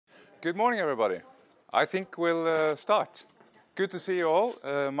Good morning, everybody. I think we'll start. Good to see you all.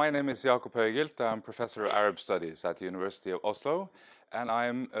 My name is Jakob Høygilt. I'm Professor of Arab Studies at the University of Oslo, and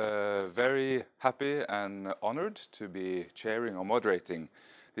I'm very happy and honored to be chairing or moderating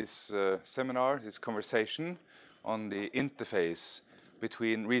this seminar, this conversation on the interface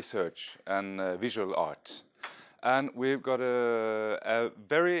between research and visual art. And we've got a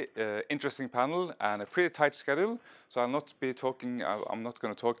very interesting panel and a pretty tight schedule, so I'm not going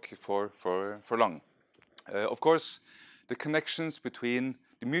to talk for long. Of course, the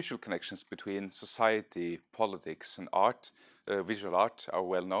mutual connections between society, politics, and art, visual art, are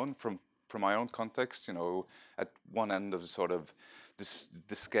well known from my own context. You know, at one end of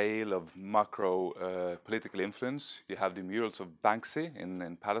the scale of macro political influence, you have the murals of Banksy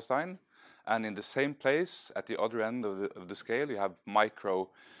in Palestine. And in the same place, at the other end of the scale, you have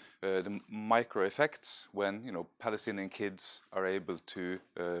the micro effects when Palestinian kids are able to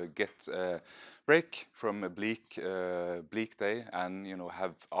get a break from a bleak day and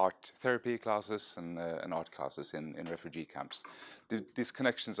have art therapy classes and art classes in refugee camps. These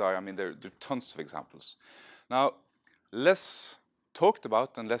connections are, there are tons of examples. Now, less talked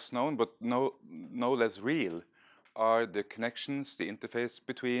about and less known, but no less real, are the connections, the interface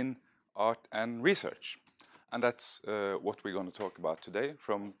between art and research, and that's what we're going to talk about today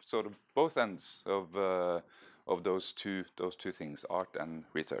from sort of both ends of those two things, art and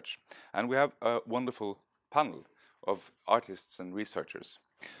research. And we have a wonderful panel of artists and researchers.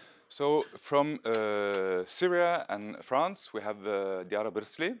 So from Syria and France, we have Diara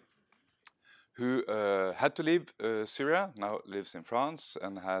Birsli, who had to leave Syria, now lives in France,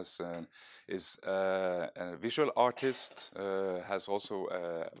 and is a visual artist, has also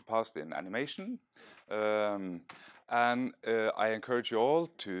passed in animation. And I encourage you all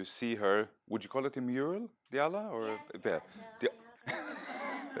to see her. Would you call it a mural, Diala? Or Yes,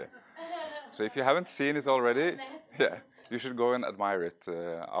 So if you haven't seen it already, you should go and admire it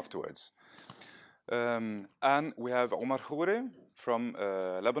afterwards. And we have Omar Khouri from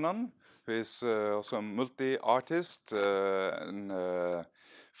Lebanon, who is also a multi-artist.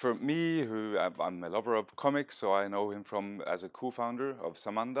 For me, I'm a lover of comics, so I know him as a co-founder of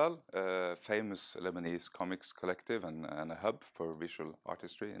Samandal, a famous Lebanese comics collective and a hub for visual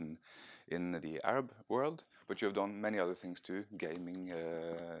artistry in the Arab world. But you've done many other things too, gaming,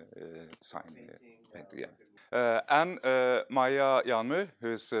 signing, painting. And Maya Janmu,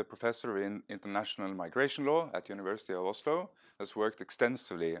 who is a professor in international migration law at the University of Oslo, has worked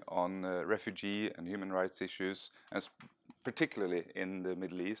extensively on refugee and human rights issues, and particularly in the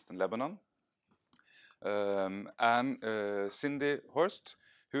Middle East and Lebanon. And Cindy Horst,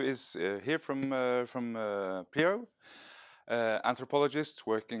 who is here from PRIO, anthropologist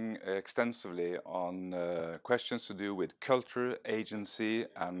working extensively on questions to do with culture, agency,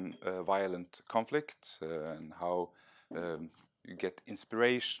 and violent conflict, and how you get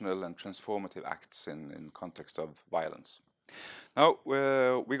inspirational and transformative acts in context of violence. Now,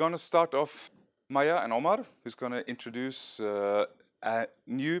 we're going to start off Maya and Omar, who's going to introduce a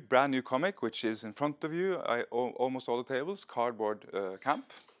brand new comic, which is in front of you, almost all the tables, Cardboard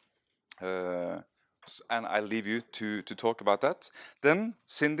Camp. And I'll leave you to talk about that. Then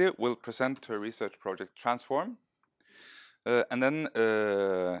Cindy will present her research project Transform. And then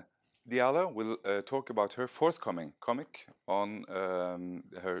Diala will talk about her forthcoming comic on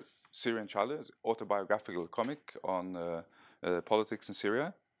her Syrian childhood, autobiographical comic on politics in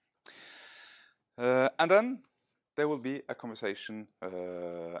Syria. And then there will be a conversation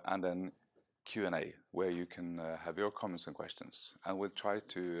and then Q&A where you can have your comments and questions, and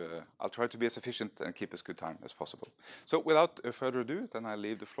I'll try to be as efficient and keep as good time as possible. So without further ado, then I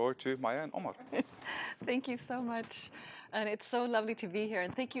leave the floor to Maya and Omar. Thank you so much, and it's so lovely to be here,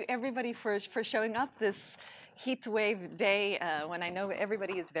 and thank you everybody for showing up this heat wave day when I know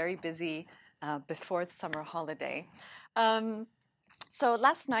everybody is very busy before the summer holiday. So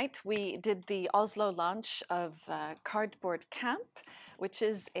last night we did the Oslo launch of Cardboard Camp, which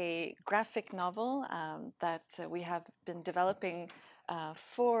is a graphic novel that we have been developing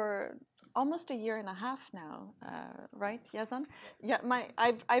for almost a year and a half now, right, Yazan? Yeah,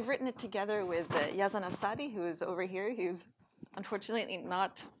 I've written it together with Yazan Asadi, who is over here. He's unfortunately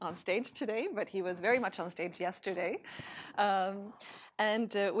not on stage today, but he was very much on stage yesterday.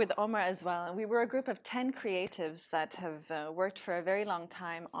 And with Omar as well. And we were a group of 10 creatives that have worked for a very long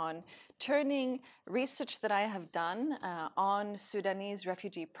time on turning research that I have done on Sudanese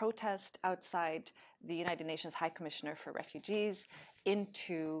refugee protest outside the United Nations High Commissioner for Refugees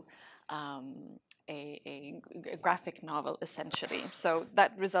into a graphic novel, essentially. So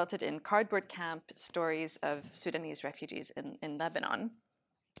that resulted in Cardboard Camp, stories of Sudanese refugees in Lebanon.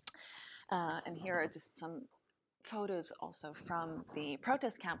 And here are just some photos also from the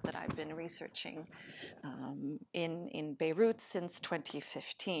protest camp that I've been researching in Beirut since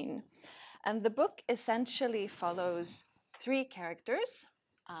 2015. And the book essentially follows three characters,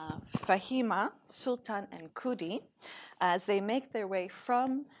 Fahima, Sultan, and Kudi, as they make their way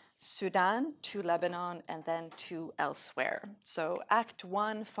from Sudan to Lebanon and then to elsewhere. So Act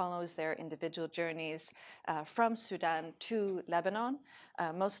 1 follows their individual journeys from Sudan to Lebanon,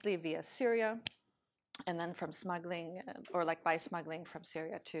 mostly via Syria, and then from smuggling, or like by smuggling from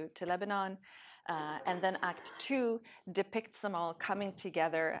Syria to Lebanon. And then Act 2 depicts them all coming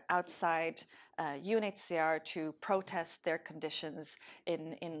together outside UNHCR to protest their conditions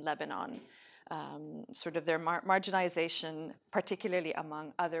in Lebanon. Sort of their marginalization, particularly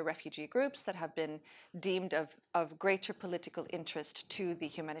among other refugee groups that have been deemed of greater political interest to the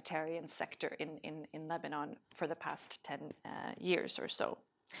humanitarian sector in Lebanon for the past 10 years or so.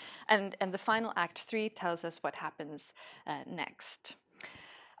 And the final Act 3 tells us what happens next.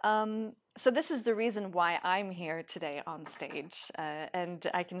 So this is the reason why I'm here today on stage. And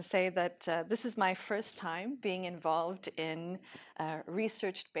I can say that this is my first time being involved in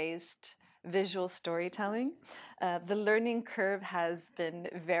research-based visual storytelling. The learning curve has been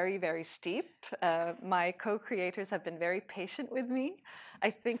very, very steep. My co-creators have been very patient with me. I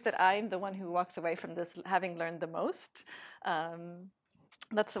think that I'm the one who walks away from this having learned the most.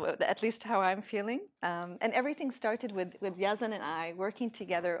 That's at least how I'm feeling. And everything started with Yazan and I working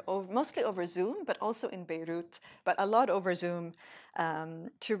together, mostly over Zoom, but also in Beirut, but a lot over Zoom,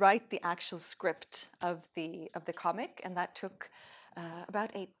 to write the actual script of the comic. And that took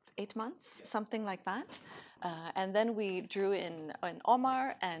about eight months, something like that. And then we drew in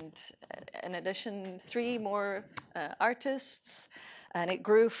Omar and, in addition, 3 more artists. And it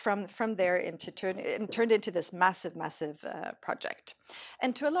grew from there turned into this massive project.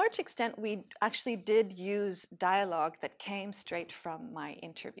 And to a large extent, we actually did use dialogue that came straight from my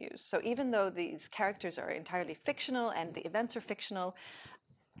interviews. So even though these characters are entirely fictional and the events are fictional,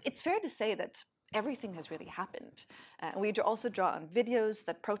 it's fair to say that everything has really happened. We also draw on videos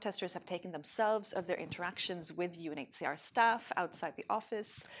that protesters have taken themselves of their interactions with UNHCR staff outside the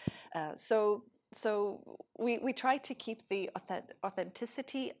office. So we try to keep the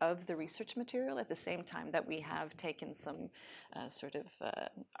authenticity of the research material at the same time that we have taken some sort of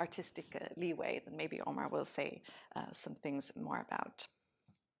artistic leeway that maybe Omar will say some things more about.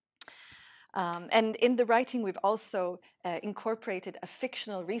 And in the writing, we've also incorporated a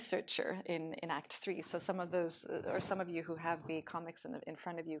fictional researcher in Act 3. So some of those, or some of you who have the comics in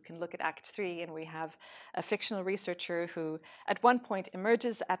front of you can look at Act 3, and we have a fictional researcher who at one point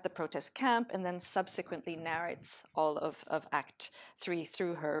emerges at the protest camp and then subsequently narrates all of Act 3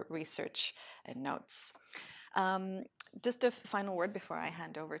 through her research and notes. Just a final word before I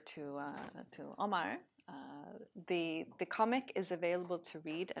hand over to Omar. The comic is available to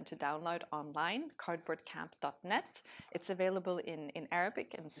read and to download online, cardboardcamp.net. It's available in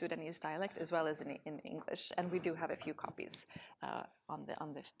Arabic and Sudanese dialect as well as in English, and we do have a few copies on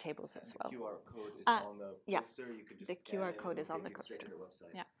the tables as well. The QR code is on the poster. Yeah, you can just the QR code is on the poster.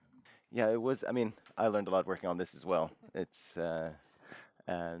 Yeah. Yeah, it was. I mean, I learned a lot working on this as well. It's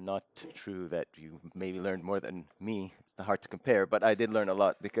not true that you maybe learned more than me. It's hard to compare, but I did learn a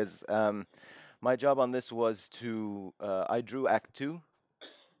lot because my job on this was to, I drew Act 2,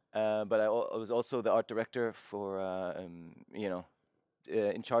 but I was also the art director for,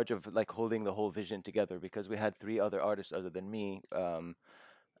 in charge of like holding the whole vision together because we had 3 other artists other than me.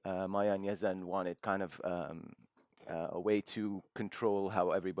 Maya and Yazan wanted kind of a way to control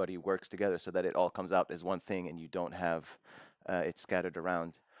how everybody works together so that it all comes out as one thing and you don't have it scattered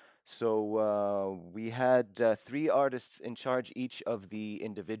around. So we had 3 artists in charge each of the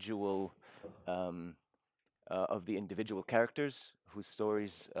individual characters whose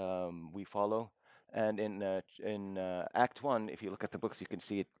stories we follow. And in Act 1, if you look at the books, you can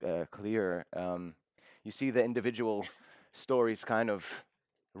see it clearer. You see the individual stories kind of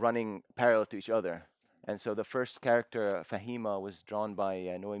running parallel to each other. And so the first character, Fahima, was drawn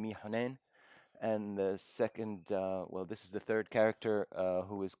by Noemi Hunain. And the second, this is the third character,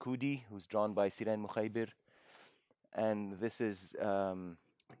 who is Kudi, who's drawn by Siren Mukhaybir. And this is a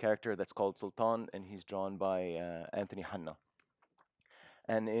character that's called Sultan, and he's drawn by Anthony Hanna.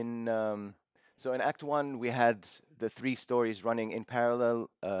 And in Act 1, we had the 3 stories running in parallel,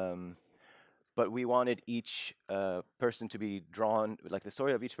 but we wanted each person to be drawn, like the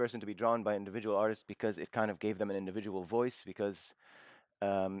story of each person to be drawn by individual artists because it kind of gave them an individual voice because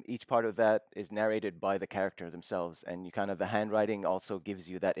each part of that is narrated by the character themselves, and you kind of, the handwriting also gives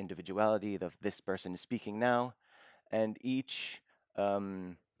you that individuality of this person is speaking now, and each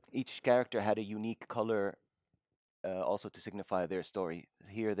each character had a unique color also to signify their story.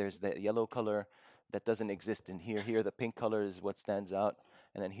 Here, there's the yellow color that doesn't exist in here. Here, the pink color is what stands out,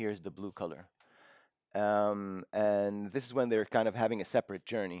 and then here's the blue color. And this is when they're kind of having a separate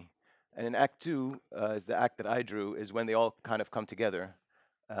journey. And in Act 2, is the act that I drew, is when they all kind of come together,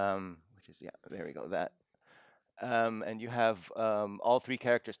 which is, yeah, there we go, that. And you have all three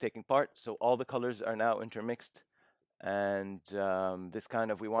characters taking part, so all the colors are now intermixed. And this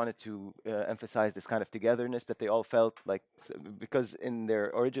kind of, we wanted to emphasize this kind of togetherness that they all felt like, because in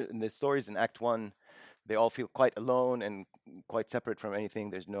their origin, in the stories in Act 1, they all feel quite alone and quite separate from anything.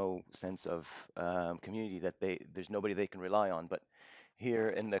 There's no sense of community, that there's nobody they can rely on. But here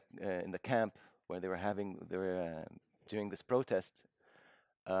in the camp where they were doing this protest,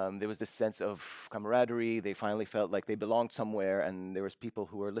 there was this sense of camaraderie. They finally felt like they belonged somewhere, and there was people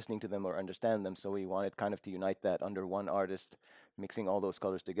who were listening to them or understand them. So we wanted kind of to unite that under one artist, mixing all those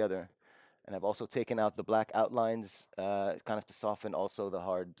colors together. And I've also taken out the black outlines, kind of to soften also the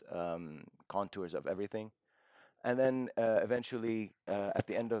hard contours of everything. And then eventually, at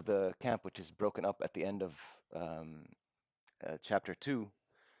the end of the camp, which is broken up at the end of chapter 2,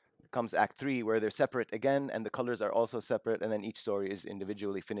 comes Act 3, where they're separate again, and the colors are also separate, and then each story is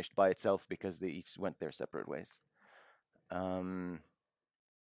individually finished by itself because they each went their separate ways.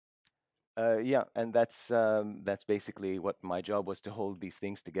 Yeah, and that's basically what my job was, to hold these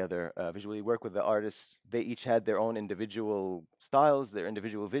things together, visually work with the artists. They each had their own individual styles, their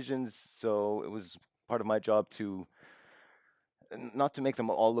individual visions, so it was part of my job to not to make them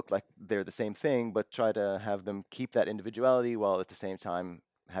all look like they're the same thing, but try to have them keep that individuality while at the same time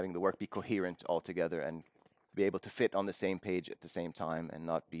having the work be coherent altogether and be able to fit on the same page at the same time and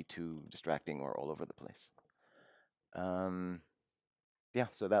not be too distracting or all over the place. Yeah,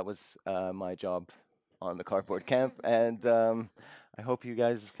 so that was my job on the cardboard camp, and I hope you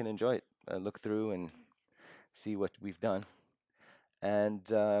guys can enjoy it, look through and see what we've done. And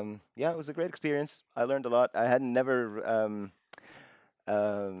yeah, it was a great experience. I learned a lot. I had never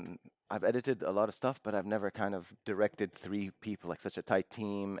I've edited a lot of stuff, but I've never kind of directed 3 people, like such a tight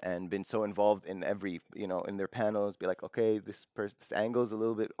team, and been so involved in every, in their panels, be like, okay, this angle is a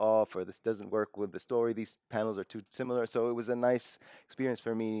little bit off, or this doesn't work with the story, these panels are too similar. So it was a nice experience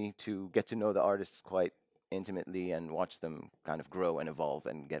for me to get to know the artists quite intimately and watch them kind of grow and evolve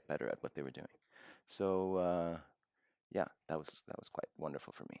and get better at what they were doing. So yeah, that was quite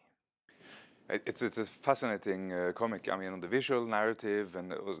wonderful for me. It's a fascinating comic. I mean, on the visual narrative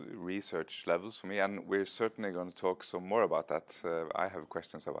and research levels for me, and we're certainly going to talk some more about that. I have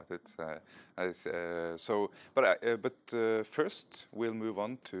questions about it. But first we'll move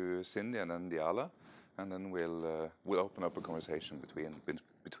on to Cindy and then Diala, and then we'll open up a conversation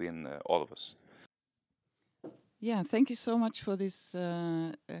between all of us. Yeah, thank you so much for this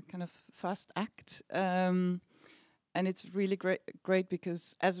kind of fast act. And it's really great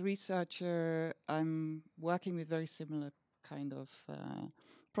because as a researcher, I'm working with very similar kind of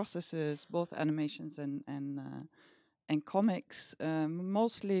processes, both animations and comics,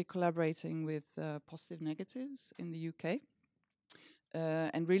 mostly collaborating with Positive Negatives in the UK,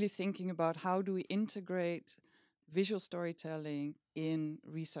 and really thinking about how do we integrate visual storytelling in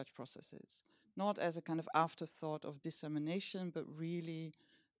research processes, not as a kind of afterthought of dissemination, but really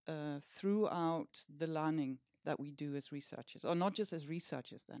throughout the learning that we do as researchers, or not just as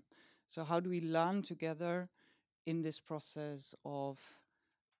researchers then. So how do we learn together in this process of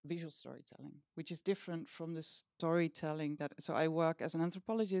visual storytelling, which is different from the storytelling so I work as an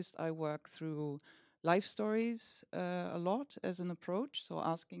anthropologist, I work through life stories a lot as an approach. So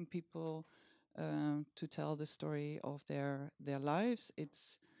asking people to tell the story of their lives,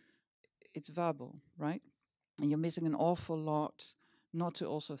 it's verbal, right? And you're missing an awful lot not to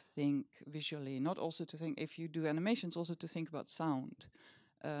also think visually, not also to think, if you do animations, also to think about sound.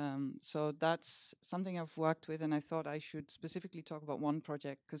 So that's something I've worked with, and I thought I should specifically talk about one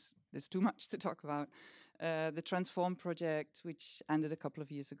project because there's too much to talk about. The Transform project, which ended a couple of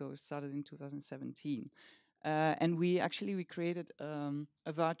years ago, started in 2017. And we created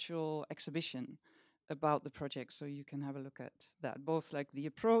a virtual exhibition about the project, so you can have a look at that, both like the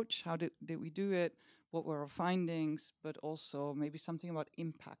approach, how did we do it, what were our findings, but also maybe something about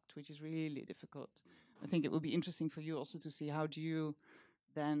impact, which is really difficult. I think it will be interesting for you also to see how do you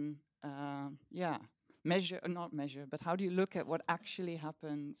then, measure, or not measure, but how do you look at what actually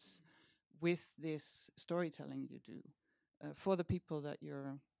happens with this storytelling you do for the people that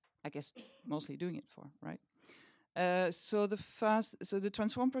you're, I guess, mostly doing it for, right? So the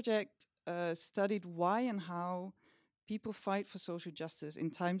Transform project studied why and how people fight for social justice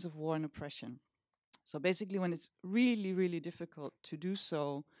in times of war and oppression. So basically, when it's really, really difficult to do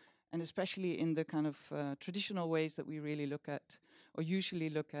so, and especially in the kind of traditional ways that we really look at, or usually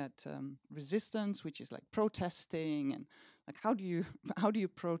look at resistance, which is like protesting, and like how do you how do you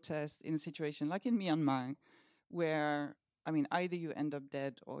protest in a situation like in Myanmar, where I mean either you end up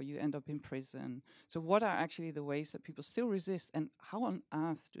dead or you end up in prison. So what are actually the ways that people still resist, and how on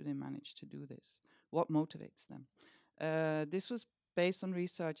earth do they manage to do this? What motivates them? This was based on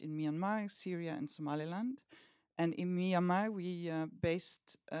research in Myanmar, Syria, and Somaliland. And in Myanmar, we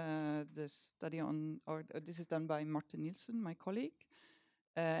based the study on, or this is done by Martin Nielsen, my colleague.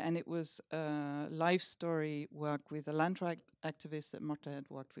 And it was a life story work with a land right activist that Marta had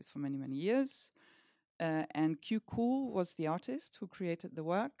worked with for many, many years. And Q Cool was the artist who created the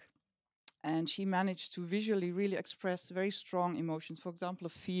work. And she managed to visually really express very strong emotions, for example,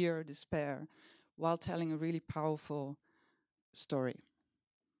 of fear, despair, while telling a really powerful story.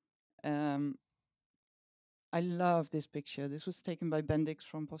 I love this picture. This was taken by Bendix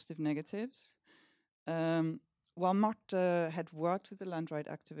from Positive Negatives. While Marta had worked with the land right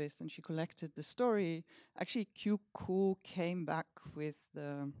activist and she collected the story, actually Q Cool came back with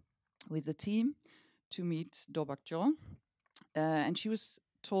the team to meet Dobak Jo. And she was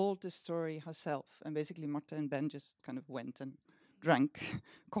told the story herself. And basically Marta and Ben just kind of went and drank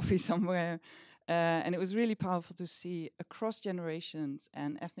coffee somewhere. And it was really powerful to see across generations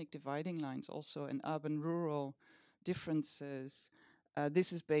and ethnic dividing lines also, and urban-rural differences.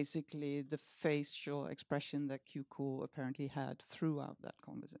 This is basically the facial expression that Q Cool apparently had throughout that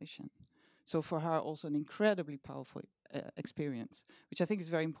conversation. So for her, also an incredibly powerful experience, which I think is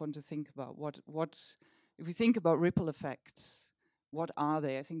very important to think about. What if we think about ripple effects, what are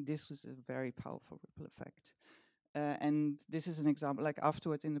they? I think this was a very powerful ripple effect. And this is an example, like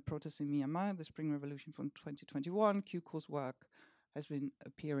afterwards in the protests in Myanmar, the Spring Revolution from 2021, Q Cool's work has been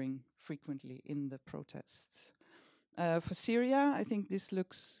appearing frequently in the protests. For Syria, I think this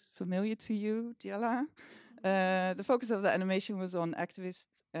looks familiar to you, Diala. The focus of the animation was on activist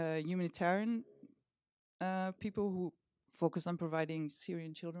humanitarian people who focused on providing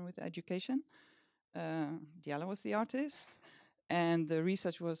Syrian children with education. Diala was the artist, and the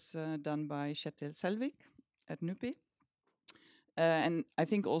research was done by Kjetil Selvik at NUPI. And I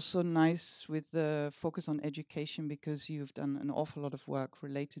think also nice with the focus on education, because you've done an awful lot of work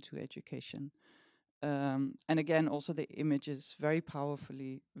related to education. And again, also the images very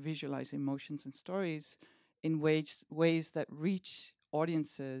powerfully visualize emotions and stories in ways that reach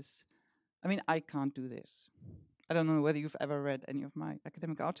audiences. I mean, I can't do this. I don't know whether you've ever read any of my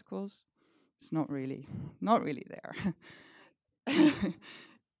academic articles. It's not really there.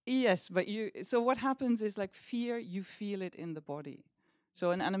 Yes, but so what happens is, like fear, you feel it in the body.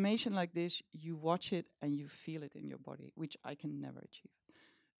 So an animation like this, you watch it and you feel it in your body, which I can never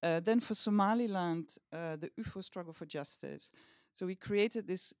achieve. Then for Somaliland, the UFO struggle for justice. So we created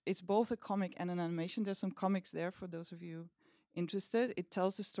this, it's both a comic and an animation. There's some comics there for those of you interested. It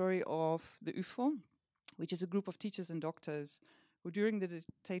tells the story of the UFO, which is a group of teachers and doctors who during the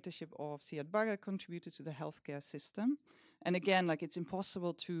dictatorship of Siad Barre contributed to the healthcare system. And again, like it's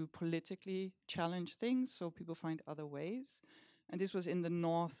impossible to politically challenge things, so people find other ways. And this was in the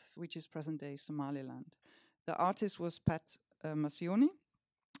north, which is present-day Somaliland. The artist was Pat Massioni,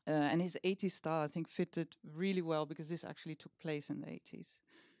 and his 80s style, I think, fitted really well because this actually took place in the 80s.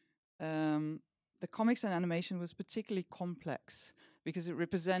 The comics and animation was particularly complex because it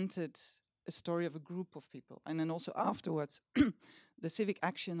represented a story of a group of people. And then also afterwards, the civic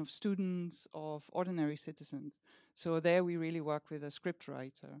action of students, of ordinary citizens. So there we really work with a script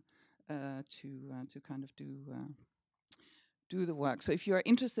writer to kind of do the work. So if you are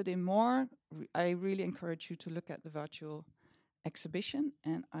interested in more, I really encourage you to look at the virtual exhibition,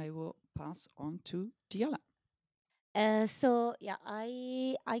 and I will pass on to Diala. So yeah,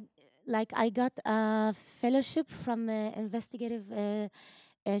 I got a fellowship from Investigative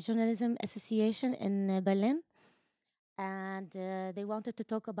Journalism Association in Berlin, and they wanted to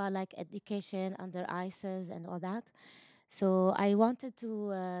talk about like education under ISIS and all that. So I wanted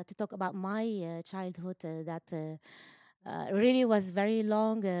to talk about my childhood that really was very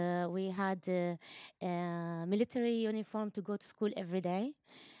long. We had military uniform to go to school every day,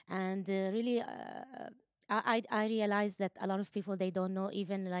 and really. I realized that a lot of people, they don't know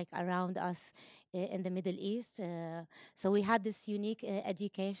even like around us in the Middle East. So we had this unique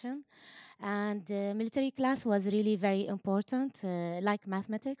education, and military class was really very important, like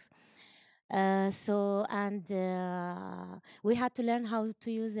mathematics. We had to learn how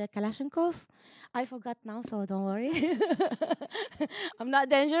to use a Kalashnikov. I forgot now, so don't worry. I'm not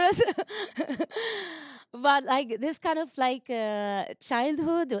dangerous. But like this kind of like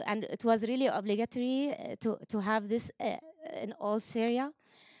childhood, and it was really obligatory to have this in all Syria.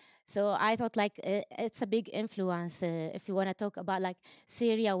 So I thought like it's a big influence. If you want to talk about like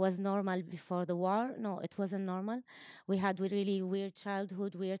Syria was normal before the war, no, it wasn't normal. We had really weird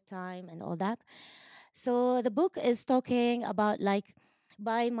childhood, weird time, and all that. So the book is talking about like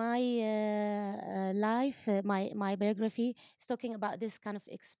by my life, my biography is talking about this kind of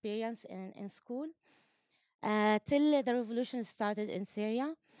experience in school till the revolution started in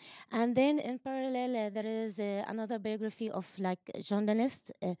Syria. And then in parallel, there is another biography of like a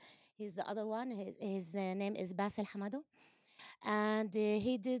journalist. He's the other one. His name is Basil Hamado. And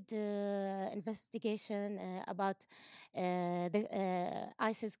he did investigation about the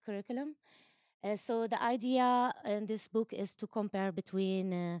ISIS curriculum. So the idea in this book is to compare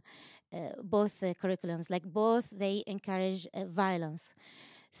between both curriculums, like both they encourage violence.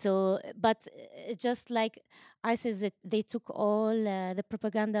 So, but just like ISIS, they took all the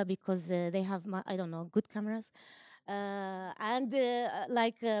propaganda because they have, I don't know, good cameras. And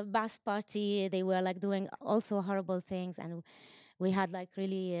like Baas Party, they were like doing also horrible things, and we had like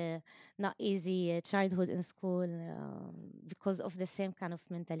really not easy childhood in school because of the same kind of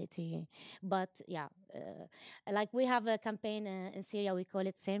mentality. But yeah, like we have a campaign in Syria, we call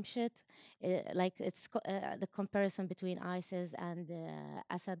it Same Shit. Like it's the comparison between ISIS and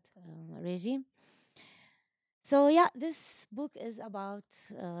Assad regime. So yeah, this book is about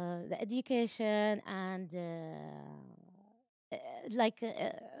the education and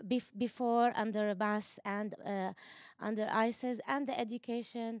before under Baas and under ISIS, and the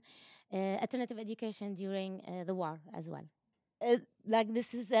education, alternative education during the war as well. Like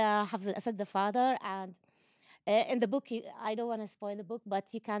this is Hafez al-Assad, the father, and in the book, I don't want to spoil the book,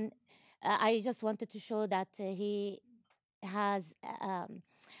 but you can. I just wanted to show that has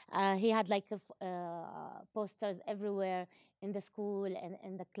he had like posters everywhere in the school and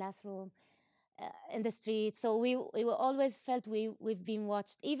in the classroom, in the street. So we always felt we've been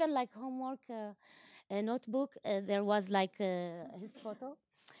watched. Even like homework, a notebook, there was like his photo.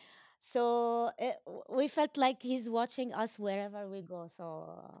 So we felt like he's watching us wherever we go.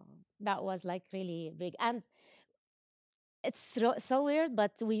 So that was like really big, and it's so weird.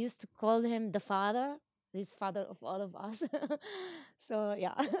 But we used to call him the father. He's father of all of us. So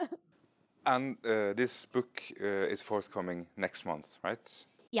yeah. And this book is forthcoming next month, right?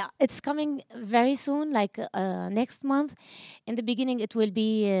 Yeah, it's coming very soon, like next month. In the beginning, it will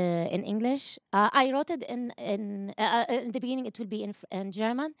be in English. I wrote it in the beginning. It will be in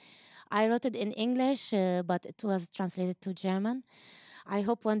German. I wrote it in English, but it was translated to German. I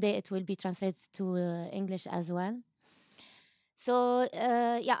hope one day it will be translated to English as well. So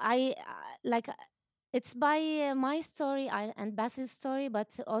yeah, I like it's by my story and Basil's story, but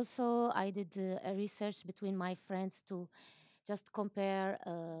also I did a research between my friends to just compare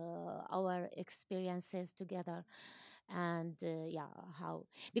our experiences together. And yeah, how,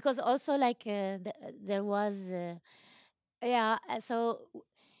 because also like there was yeah, so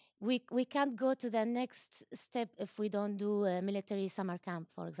we can't go to the next step if we don't do a military summer camp,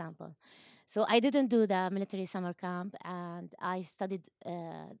 for example. So I didn't do the military summer camp, and I studied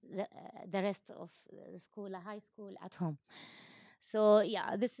the rest of the school, high school, at home. So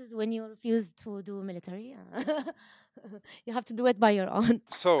yeah, this is when you refuse to do military. You have to do it by your own.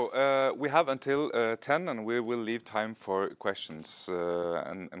 So we have until 10, and we will leave time for questions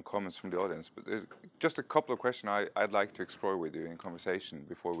and comments from the audience. But just a couple of questions I'd like to explore with you in conversation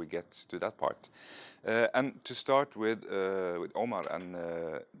before we get to that part. And to start with Omar and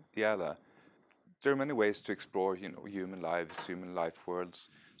Diala, there are many ways to explore, human lives, human life worlds.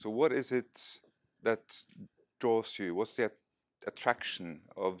 So what is it that draws you? What's the attraction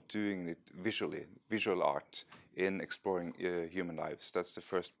of doing it visually, visual art, in exploring human lives? That's the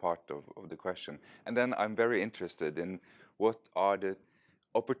first part of the question. And then I'm very interested in what are the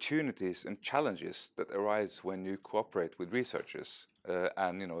opportunities and challenges that arise when you cooperate with researchers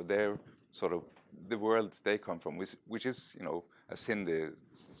and their sort of the world they come from, which is, as Hindi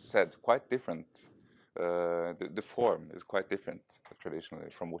said, quite different. The form is quite different traditionally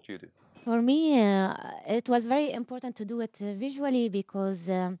from what you do. For me, it was very important to do it visually because,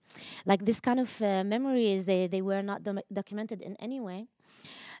 like this kind of memories, they were not documented in any way.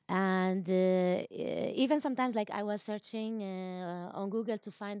 And even sometimes, like I was searching on Google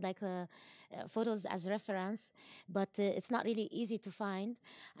to find like photos as reference, but it's not really easy to find.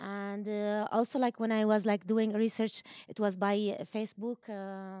 And also, like when I was like doing research, it was by Facebook,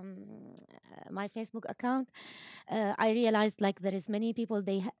 my Facebook account. I realized like there is many people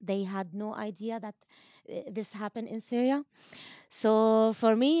they had no idea that this happened in Syria. So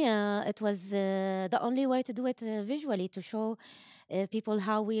for me, it was the only way to do it visually, to show people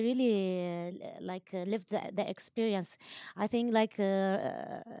how we really lived the experience. I think like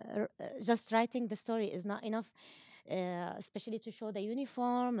just writing the story is not enough, especially to show the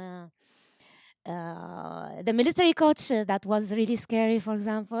uniform. The military coach that was really scary, for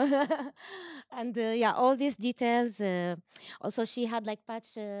example, and yeah, all these details. Also, she had like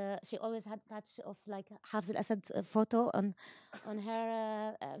patch. She always had patch of like Hafez al-Assad photo on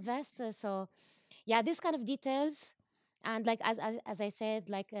her vest. So yeah, these kind of details, and like as I said,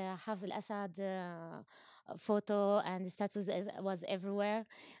 like Hafez al-Assad. Photo and status was everywhere.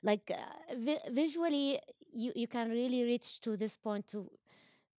 Like visually, you can really reach to this point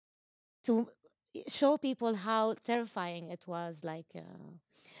to show people how terrifying it was, like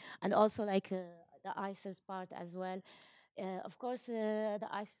and also like the ISIS part as well. Of course, the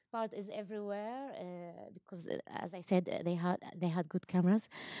ISIS part is everywhere because, as I said, they had good cameras.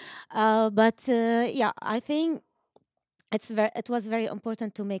 But yeah, I think it was very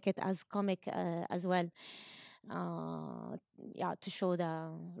important to make it as comic as well. Yeah, to show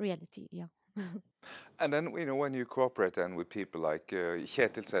the reality. Yeah. And then, when you cooperate then with people like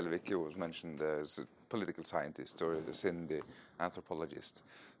Kjetil Selvik, who was mentioned as a political scientist, or Cindy, anthropologist.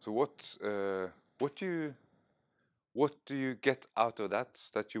 So what do you get out of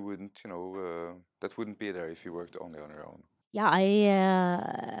that you wouldn't, that wouldn't be there if you worked only on your own? Yeah,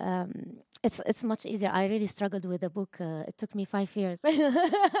 it's much easier. I really struggled with the book. It took me 5 years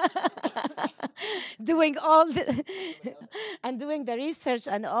doing all the and doing the research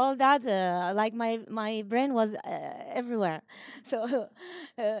and all that. Like my brain was everywhere, so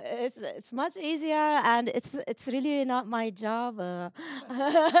it's much easier, and it's really not my job.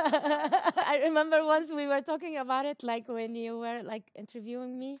 I remember once we were talking about it, like when you were like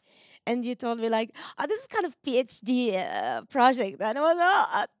interviewing me, and you told me like, "Oh, this is kind of PhD project," and I was,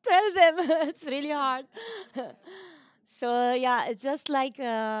 "Oh, tell them it's really hard." So yeah, it's just like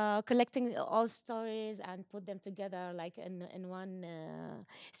collecting all stories and put them together like in one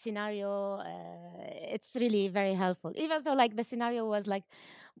scenario. It's really very helpful, even though like the scenario was like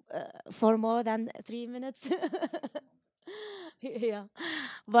for more than 3 minutes. Yeah,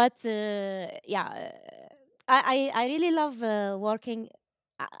 but yeah, I really love working.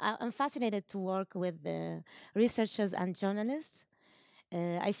 I'm fascinated to work with researchers and journalists.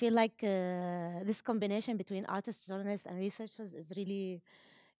 I feel like this combination between artists, journalists, and researchers is really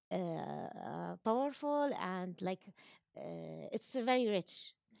powerful, and like it's very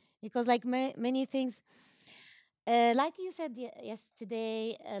rich, because like many things, like you said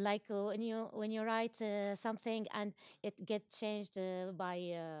yesterday, like when you write something and it get changed by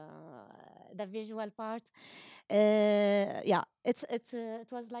the visual part. Yeah,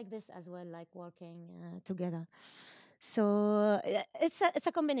 it was like this as well, like working together. So it's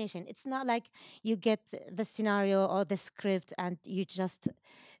a combination. It's not like you get the scenario or the script and you just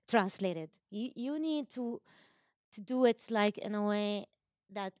translate it. You need to do it like in a way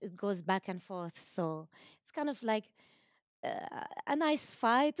that it goes back and forth. So it's kind of like a nice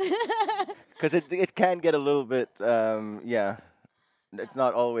fight. Because it can get a little bit, yeah. It's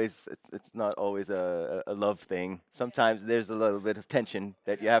not always a love thing. Sometimes there's a little bit of tension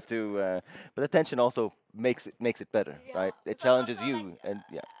that you have to, but the tension also makes it better, right? It Because challenges also like you, and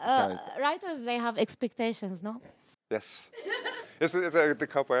yeah, it challenges. writers, they have expectations, no? Yes. Yes, the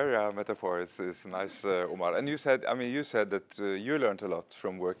capoeira metaphor is nice, Omar. And you said that you learned a lot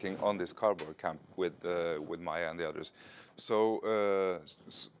from working on this cardboard camp with Maya and the others. So,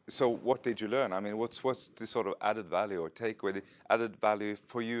 so what did you learn? I mean, what's the sort of added value or takeaway, the added value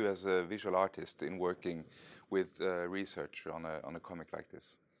for you as a visual artist in working with research on a comic like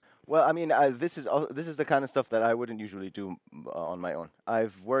this? Well, I mean, this is the kind of stuff that I wouldn't usually do on my own.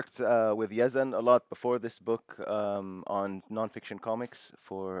 I've worked with Yazan a lot before this book on nonfiction comics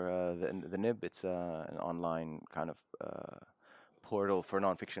for the Nib. It's an online kind of portal for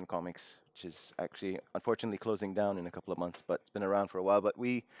nonfiction comics, which is actually unfortunately closing down in a couple of months, but it's been around for a while. But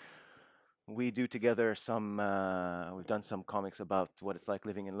we do together some. We've done some comics about what it's like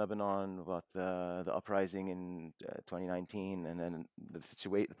living in Lebanon, about the uprising in 2019, and then the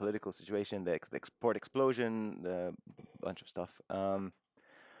political situation, the port explosion, the bunch of stuff.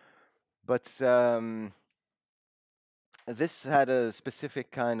 But This had a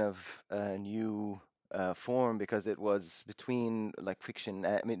specific kind of new form because it was between like fiction.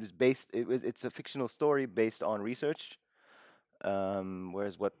 I mean, it was based. It's a fictional story based on research.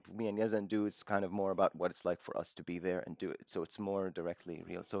 Whereas what me and Yazan do, it's kind of more about what it's like for us to be there and do it. So it's more directly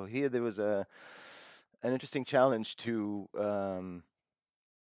real. So here there was an interesting challenge to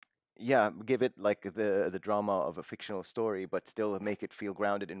yeah, give it like the drama of a fictional story, but still make it feel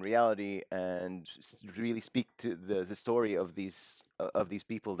grounded in reality and really speak to the story of these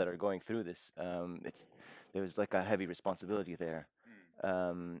people that are going through this. It's there's like a heavy responsibility there,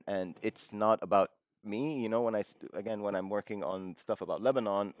 and it's not about me. You know, again when I'm working on stuff about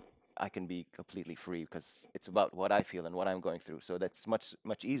Lebanon, I can be completely free because it's about what I feel and what I'm going through. So that's much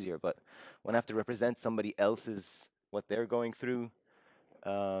easier. But when I have to represent somebody else's what they're going through,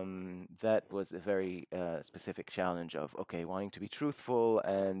 that was a very specific challenge of okay, wanting to be truthful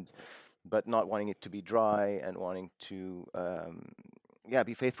and but not wanting it to be dry and wanting to yeah,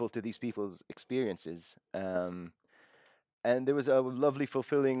 be faithful to these people's experiences. And there was a lovely,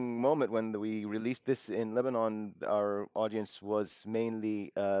 fulfilling moment when we released this in Lebanon. Our audience was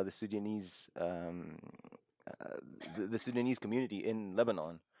mainly the Sudanese community in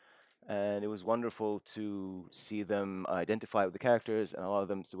Lebanon, and it was wonderful to see them identify with the characters. And a lot of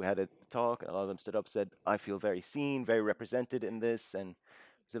them, so we had a talk, and a lot of them stood up, said, "I feel very seen, very represented in this," and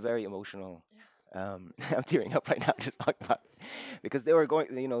it's a very emotional. I'm tearing up right now just talking about it. Because they were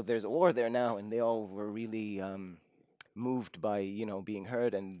going. You know, there's a war there now, and they all were really moved by being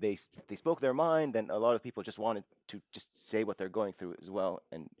heard, and they spoke their mind, and a lot of people just wanted to just say what they're going through as well,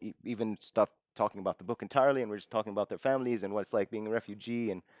 and even stopped talking about the book entirely, and we're just talking about their families and what it's like being a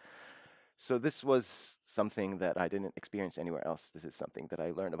refugee. And so this was something that I didn't experience anywhere else. This is something that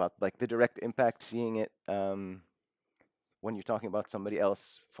I learned about, like the direct impact, seeing it when you're talking about somebody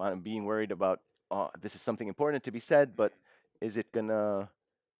else, being worried about, oh, this is something important to be said, but is it gonna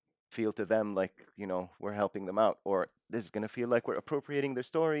feel to them like we're helping them out, or this is gonna feel like we're appropriating their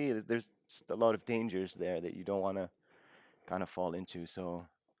story? There's just a lot of dangers there that you don't want to kind of fall into. So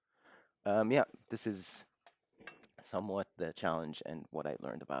yeah, this is somewhat the challenge and what I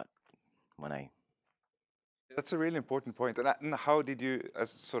learned about when I That's a really important point. And how did you, as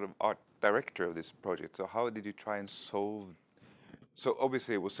sort of art director of this project, so how did you try and solve? So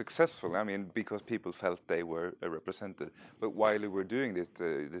obviously it was successful. I mean, because people felt they were represented. But while you were doing this,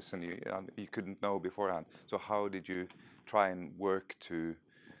 and you couldn't know beforehand. So how did you try and work to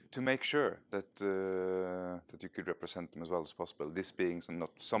make sure that that you could represent them as well as possible? This being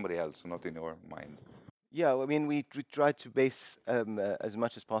not somebody else, not in your mind. Yeah, well, I mean, we tried to base as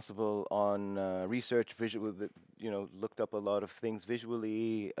much as possible on research, visual. Looked up a lot of things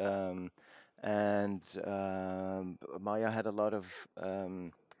visually, and Maya had a lot of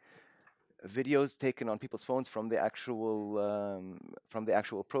videos taken on people's phones from the actual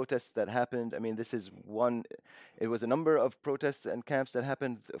protests that happened. I mean, this is one. It was a number of protests and camps that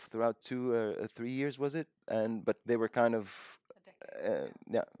happened throughout 2 or 3 years, was it? But they were kind of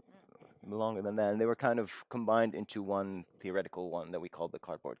yeah, longer than that, and they were kind of combined into one theoretical one that we called the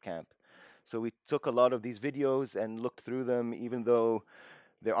cardboard camp. So we took a lot of these videos and looked through them, even though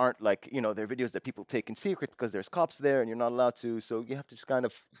there aren't they're videos that people take in secret because there's cops there and you're not allowed to. So you have to just kind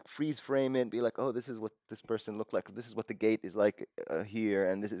of freeze frame it and be like, oh, this is what this person looked like. This is what the gate is like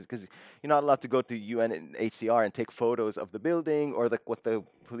here, and this is because you're not allowed to go to UNHCR and take photos of the building or what the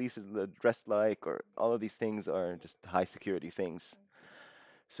police is dressed like, or all of these things are just high security things.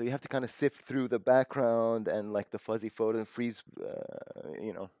 So you have to kind of sift through the background and like the fuzzy photo and freeze,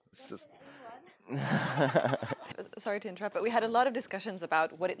 It's just Sorry to interrupt, but we had a lot of discussions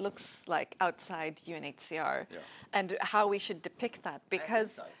about what it looks like outside UNHCR and how we should depict that,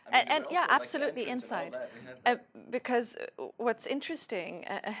 because and yeah, absolutely inside, because what's interesting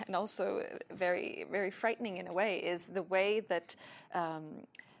and also very, very frightening in a way is the way that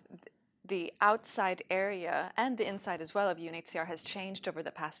the outside area and the inside as well of UNHCR has changed over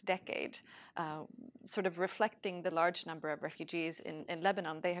the past decade, sort of reflecting the large number of refugees in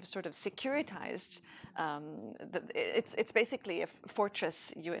Lebanon. They have sort of securitized. It's basically a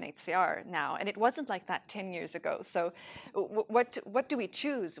fortress UNHCR now, and it wasn't like that 10 years ago. So, what do we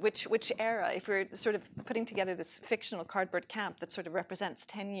choose? Which era? If we're sort of putting together this fictional cardboard camp that sort of represents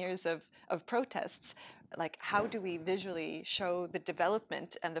 10 years of protests, like how do we visually show the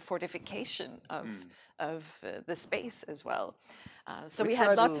development and the fortification of the space as well? So we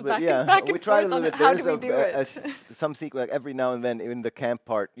had lots of back and forth on how do we do it. Some sequence, like every now and then in the camp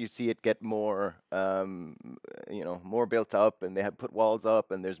part, you see it get more, more built up, and they have put walls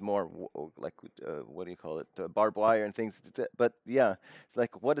up, and there's more what do you call it, barbed wire and things. But yeah, it's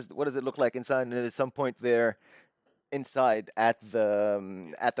like what does it look like inside? And at some point there, inside at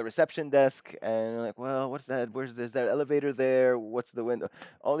the reception desk, and like, well, what's that? Is there an elevator there? What's the window?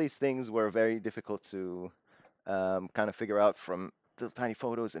 All these things were very difficult to kind of figure out from the tiny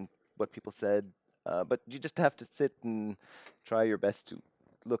photos and what people said. But you just have to sit and try your best to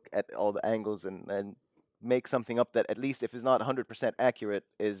look at all the angles and make something up that, at least if it's not 100% accurate,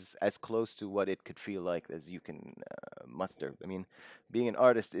 is as close to what it could feel like as you can muster. I mean, being an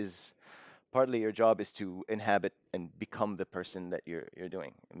artist is partly your job is to inhabit and become the person that you're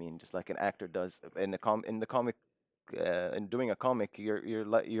doing. I mean, just like an actor does in the comic. In doing a comic, you're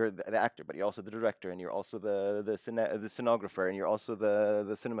the actor, but you're also the director, and you're also the scenographer, and you're also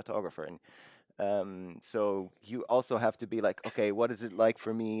the cinematographer, and so you also have to be like, okay, what is it like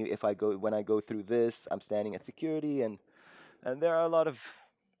for me if when I go through this? I'm standing at security, and there are a lot of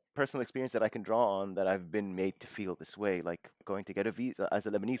personal experience that I can draw on that I've been made to feel this way, like going to get a visa as a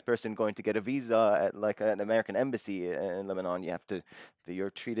Lebanese person, going to get a visa at like an American embassy in Lebanon. You're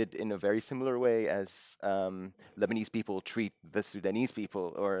treated in a very similar way as Lebanese people treat the Sudanese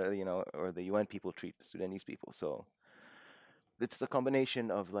people, or or the UN people treat the Sudanese people. So it's the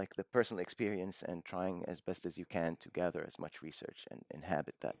combination of like the personal experience and trying as best as you can to gather as much research and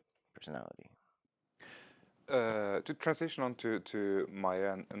inhabit that personality. To transition on to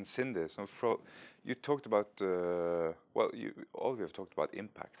Maya and Cindy, so you talked about, all of you have talked about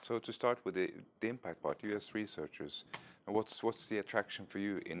impact. So to start with the impact part, you as researchers, what's the attraction for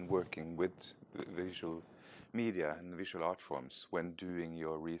you in working with visual media and visual art forms when doing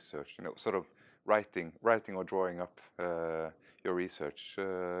your research? Sort of writing or drawing up your research.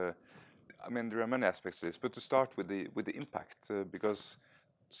 I mean, there are many aspects to this, but to start with the impact, because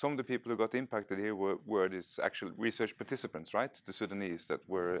some of the people who got impacted here were these actual research participants, right? The Sudanese that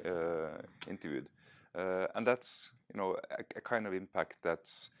were interviewed. And that's, a kind of impact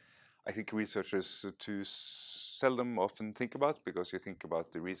that's, I think, researchers too seldom often think about, because you think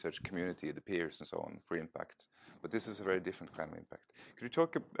about the research community, the peers and so on for impact. But this is a very different kind of impact. Could you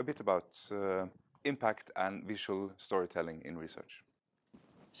talk a bit about impact and visual storytelling in research?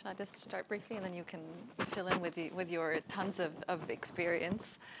 Shall I just start briefly, and then you can fill in with your tons of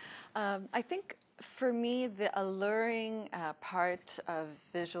experience? I think for me, the alluring part of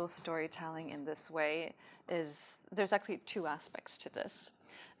visual storytelling in this way is there's actually two aspects to this,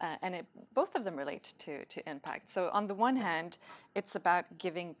 and both of them relate to impact. So on the one hand, it's about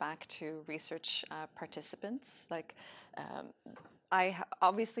giving back to research participants, like.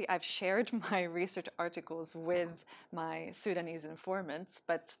 I've shared my research articles with my Sudanese informants,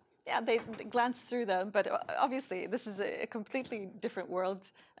 but yeah, they glanced through them. But obviously, this is a completely different world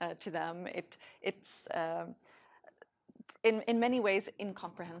to them. It's in many ways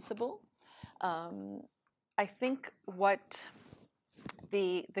incomprehensible. I think what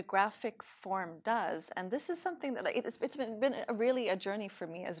the graphic form does, and this is something that it's been really a journey for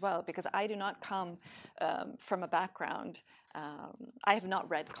me as well, because I do not come from a background. I have not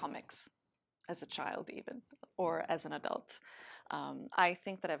read comics as a child, even, or as an adult. I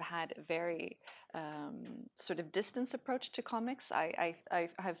think that I've had a very sort of distance approach to comics. I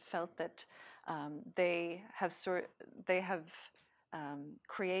have felt that they have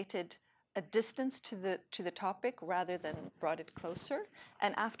created a distance to the topic rather than brought it closer.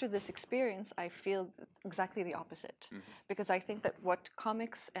 And after this experience, I feel exactly the opposite, because I think that what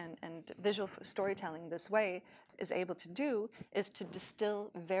comics and visual storytelling this way is able to do is to distill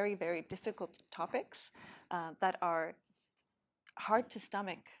very, very difficult topics that are hard to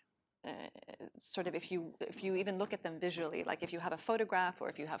stomach. Sort of if you even look at them visually, like if you have a photograph or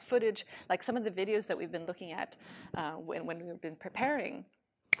if you have footage, like some of the videos that we've been looking at when we've been preparing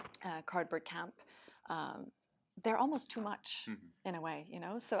Cardboard Camp, they're almost too much in a way,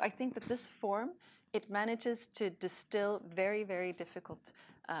 So I think that this form, it manages to distill very, very difficult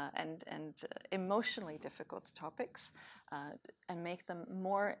and emotionally difficult topics and make them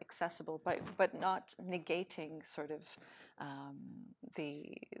more accessible, but not negating sort of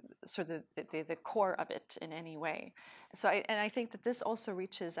the core of it in any way. So I think that this also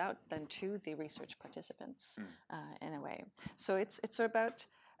reaches out then to the research participants in a way. So it's about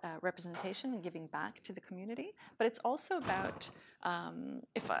representation and giving back to the community, but it's also about,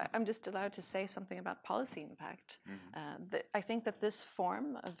 if I'm just allowed to say something about policy impact, I think that this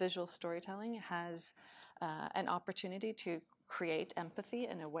form of visual storytelling has an opportunity to create empathy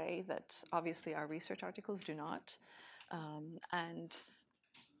in a way that obviously our research articles do not. And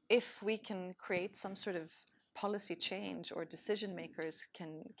if we can create some sort of policy change, or decision makers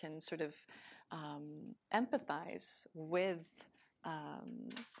can sort of empathize with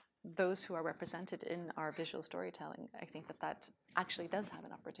those who are represented in our visual storytelling, I think that actually does have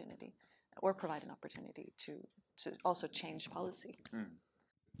an opportunity, or provide an opportunity to also change policy.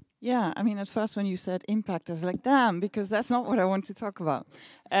 Yeah, I mean, at first when you said impact, I was like, damn, because that's not what I want to talk about.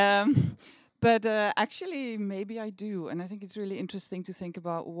 But actually, maybe I do. And I think it's really interesting to think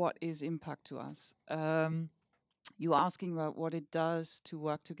about what is impact to us. You asking about what it does to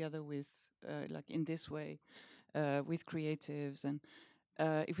work together with, like in this way, with creatives. And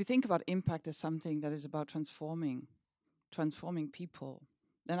if we think about impact as something that is about transforming people,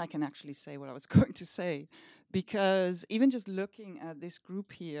 then I can actually say what I was going to say. Because even just looking at this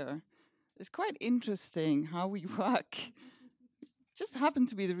group here, it's quite interesting how we work. Just happen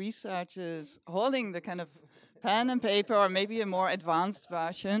to be the researchers holding the kind of pen and paper, or maybe a more advanced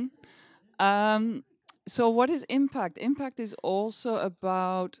version. So what is impact? Impact is also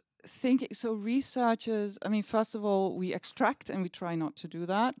about thinking. So researchers, I mean, first of all, we extract and we try not to do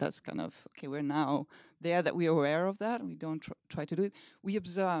that. That's kind of, okay, we're now there that we're aware of that and we don't try to do it. We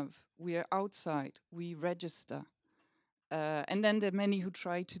observe, we are outside, we register. And then there are many who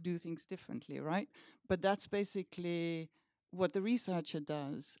try to do things differently, right? But that's basically what the researcher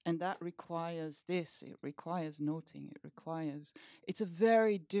does. And that requires this, it requires noting, it's a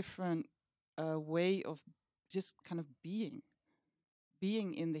very different way of just kind of being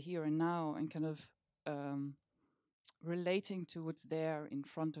in the here and now and kind of relating to what's there in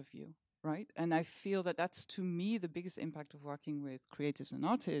front of you, right? And I feel that that's, to me, the biggest impact of working with creatives and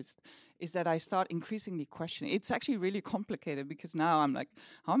artists, is that I start increasingly questioning. It's actually really complicated because now I'm like,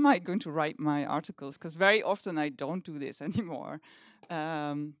 how am I going to write my articles? Because very often I don't do this anymore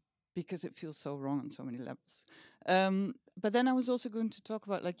because it feels so wrong on so many levels. But then I was also going to talk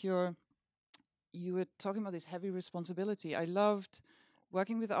about, like, you were talking about this heavy responsibility. I loved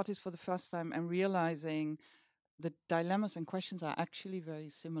working with artists for the first time and realizing the dilemmas and questions are actually very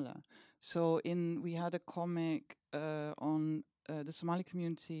similar. So we had a comic on the Somali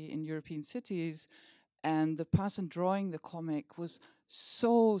community in European cities, and the person drawing the comic was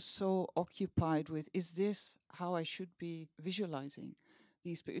so occupied with, is this how I should be visualizing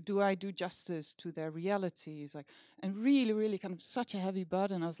these people? Do I do justice to their realities? Like, and really kind of such a heavy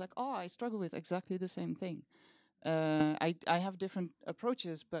burden. I was like, oh, I struggle with exactly the same thing. I have different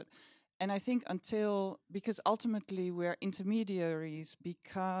approaches, and I think because ultimately we're intermediaries,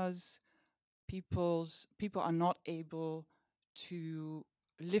 because people are not able to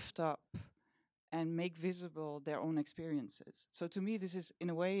lift up and make visible their own experiences. So to me, this is, in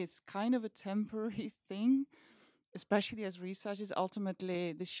a way, it's kind of a temporary thing, especially as researchers.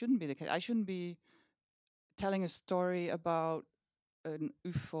 Ultimately, this shouldn't be the case. I shouldn't be telling a story about an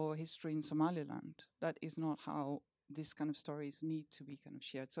UFO history in Somaliland. That is not how these kind of stories need to be kind of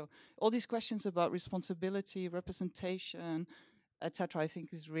shared. So all these questions about responsibility, representation, etc., I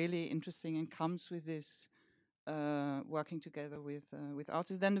think is really interesting and comes with this working together with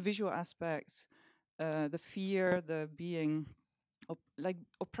artists. Then the visual aspects, the fear, the being, like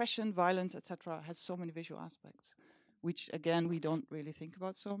oppression, violence, etc., has so many visual aspects, which again we don't really think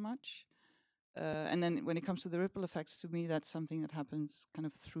about so much. And then when it comes to the ripple effects, to me, that's something that happens kind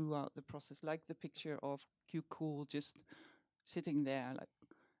of throughout the process, like the picture of Q Cool just sitting there, like,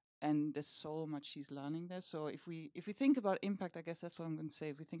 and there's so much she's learning there. So if we think about impact, I guess that's what I'm going to say.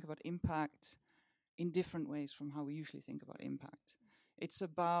 If we think about impact in different ways from how we usually think about impact, it's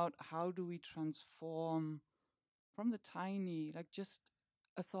about how do we transform from the tiny, like just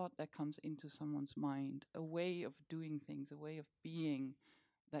a thought that comes into someone's mind, a way of doing things, a way of being,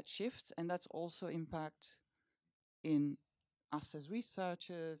 that shifts. And that's also impact in us as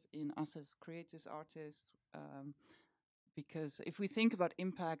researchers, in us as creatives, artists, because if we think about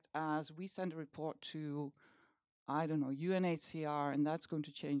impact as we send a report to, I don't know, UNHCR, and that's going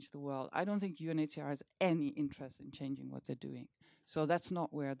to change the world, I don't think UNHCR has any interest in changing what they're doing. So that's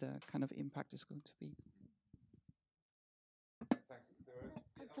not where the kind of impact is going to be.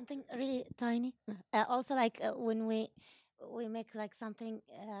 Something really tiny. Also, like when we make like something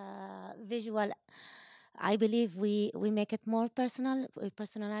visual, I believe we make it more personal. We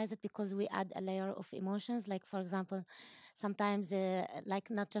personalize it because we add a layer of emotions. Like, for example, sometimes like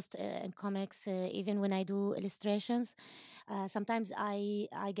not just in comics, even when I do illustrations, sometimes I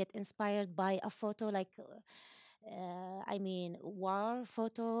get inspired by a photo, like I mean, war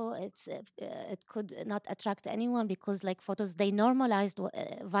photo. It could not attract anyone because, like, photos, they normalized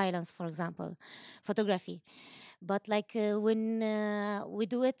violence, for example, photography. But like when we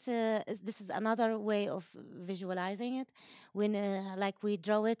do it, this is another way of visualizing it. When like we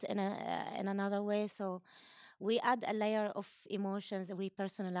draw it in another way, so we add a layer of emotions. We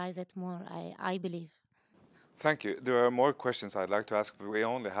personalize it more. I believe. Thank you. There are more questions I'd like to ask, but we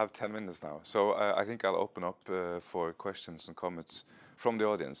only have 10 minutes now. So I think I'll open up for questions and comments from the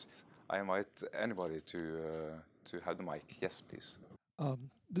audience. I invite anybody to to have the mic. Yes, please.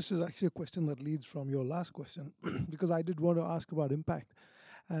 This is actually a question that leads from your last question, because I did want to ask about impact,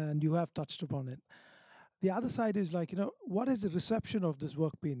 and you have touched upon it. The other side is like, what has the reception of this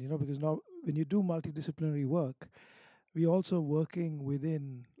work been? Because now when you do multidisciplinary work, we're also working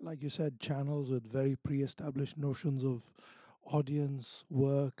within, like you said, channels with very pre-established notions of audience,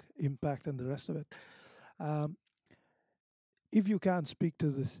 work, impact, and the rest of it. If you can speak to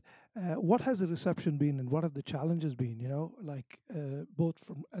this, what has the reception been and what have the challenges been, both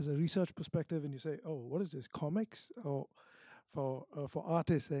from as a research perspective, and you say, oh, what is this, comics? Or for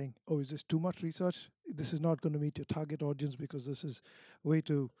artists saying, oh, is this too much research? This is not going to meet your target audience because this is way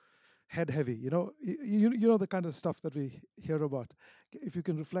too head heavy. You know the kind of stuff that we hear about. If you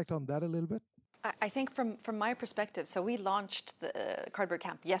can reflect on that a little bit. I think from my perspective, so we launched the Cardboard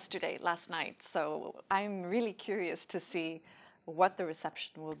Camp last night. So I'm really curious to see what the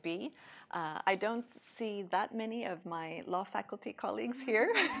reception will be. I don't see that many of my law faculty colleagues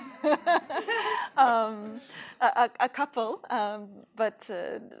here. A couple, but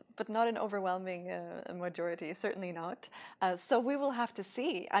not an overwhelming majority, certainly not. So we will have to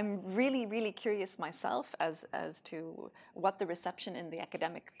see. I'm really, really curious myself as to what the reception in the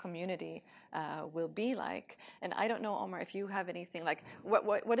academic community will be like. And I don't know, Omar, if you have anything like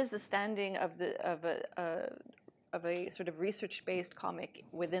what is the standing of a sort of research-based comic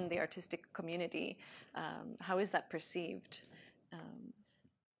within the artistic community? How is that perceived?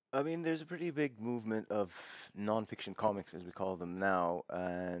 I mean, there's a pretty big movement of non-fiction comics, as we call them now,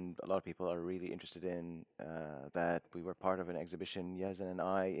 and a lot of people are really interested in that. We were part of an exhibition, Yazan and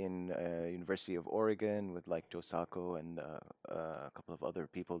I, in University of Oregon with like Joe Sacco and a couple of other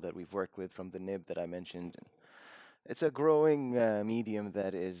people that we've worked with from the NIB that I mentioned. It's a growing medium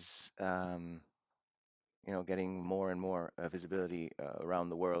that is getting more and more visibility around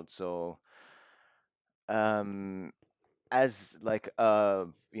the world. So, as like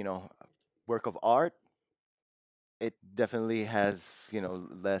work of art, it definitely has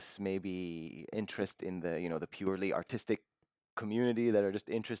less maybe interest in the purely artistic community that are just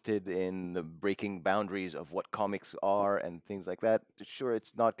interested in the breaking boundaries of what comics are and things like that. Sure,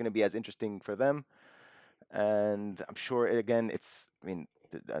 it's not going to be as interesting for them, and I'm sure again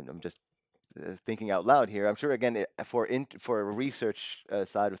I'm just thinking out loud here. I'm sure again for a research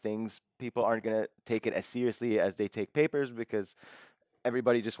side of things, people aren't going to take it as seriously as they take papers because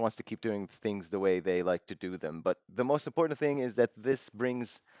everybody just wants to keep doing things the way they like to do them. But the most important thing is that this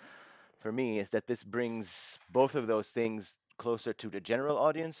brings both of those things closer to the general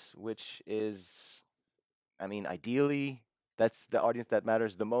audience, which is, I mean, ideally, that's the audience that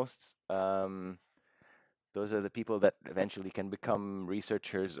matters the most. Those are the people that eventually can become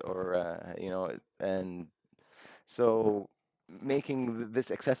researchers or, and so making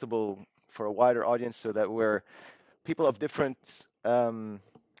this accessible for a wider audience so that we're people of different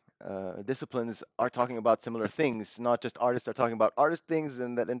disciplines are talking about similar things, not just artists are talking about artist things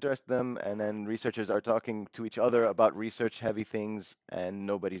and that interest them, and then researchers are talking to each other about research-heavy things, and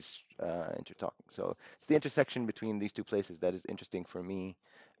nobody's intertalking. So it's the intersection between these two places that is interesting for me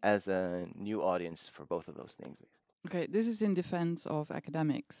as a new audience for both of those things. Okay, this is in defense of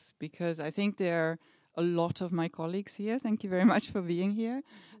academics, because I think there are a lot of my colleagues here. Thank you very much for being here.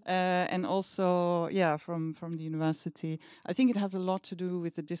 And also, from the university. I think it has a lot to do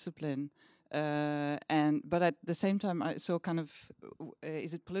with the discipline. But at the same time,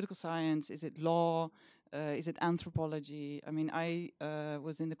 is it political science? Is it law? Is it anthropology? I mean, I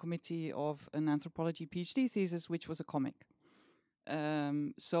was in the committee of an anthropology PhD thesis, which was a comic.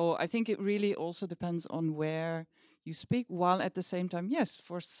 So I think it really also depends on where you speak, while at the same time, yes,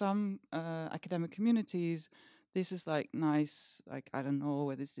 for some academic communities, this is like nice, like, I don't know,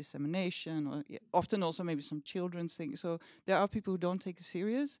 whether it's dissemination or often also maybe some children's things. So there are people who don't take it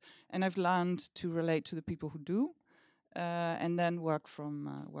serious, and I've learned to relate to the people who do, and then work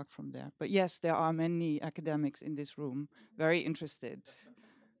from there. But yes, there are many academics in this room very interested.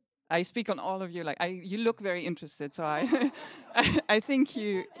 I speak on all of you. You look very interested. So I think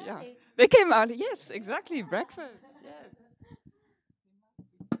you. Yeah, they came early. Yes, exactly. Breakfast. Yes.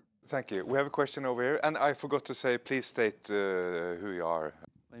 Thank you. We have a question over here, and I forgot to say, please state who you are.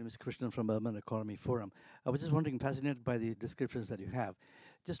 My name is Krishnan from Urban Economy Forum. I was just wondering, fascinated by the descriptions that you have.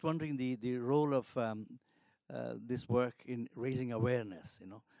 Just wondering the role of this work in raising awareness,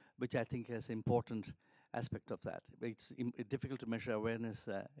 which I think is important aspect of that. It's difficult to measure awareness,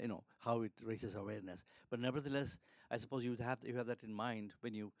 how it raises awareness. But nevertheless, I suppose you have that in mind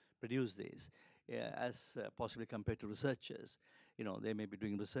when you produce these, as possibly compared to researchers. they may be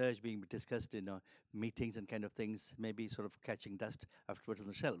doing research being discussed in meetings and kind of things, maybe sort of catching dust afterwards on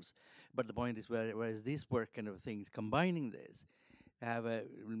the shelves. But the point is, whereas this work kind of things, combining this, have a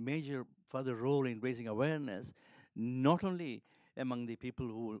major further role in raising awareness, not only among the people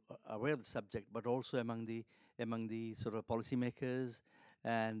who are aware of the subject, but also among the sort of policymakers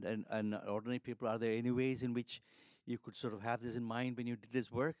and ordinary people. Are there any ways in which you could sort of have this in mind when you did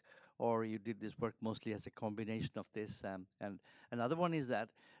this work, or you did this work mostly as a combination of this? And another one is that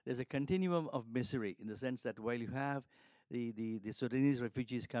there's a continuum of misery, in the sense that while you have the Sudanese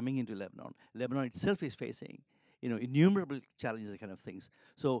refugees coming into Lebanon, Lebanon itself is facing innumerable challenges and kind of things.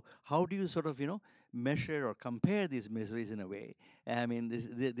 So how do you sort of measure or compare these miseries in a way? I mean,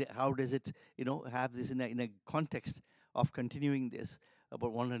 how does it have this in a context of continuing this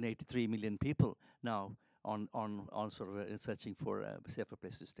about 183 million people now on sort of searching for a safer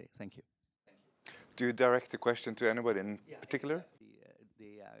place to stay? Thank you. Do you direct the question to anybody in particular?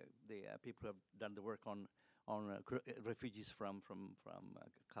 The people who have done the work on refugees from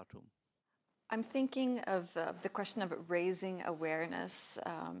Khartoum. I'm thinking of the question of raising awareness.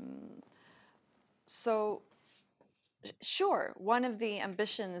 So, sure, one of the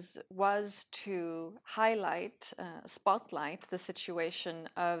ambitions was to highlight, spotlight the situation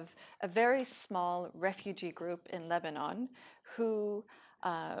of a very small refugee group in Lebanon who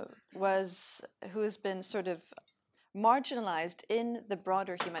has been sort of marginalized in the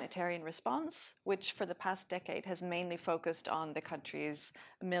broader humanitarian response, which for the past decade has mainly focused on the country's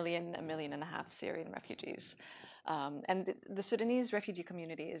 1.5 million Syrian refugees. And the Sudanese refugee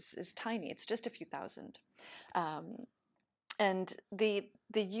community is tiny. It's just a few thousand. And the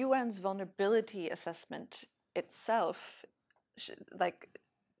UN's vulnerability assessment itself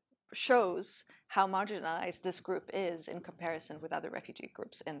shows how marginalized this group is in comparison with other refugee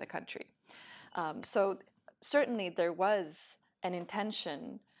groups in the country. So certainly there was an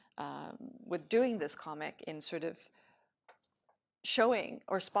intention with doing this comic in sort of showing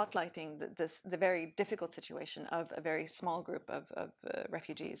or spotlighting the very difficult situation of a very small group of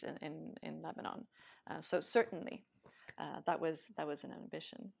refugees in Lebanon. So certainly that was an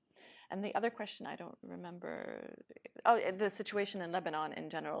ambition. And the other question, I don't remember. Oh, the situation in Lebanon in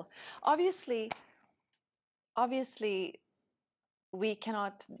general. Obviously, we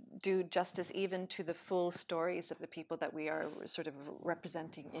cannot do justice even to the full stories of the people that we are sort of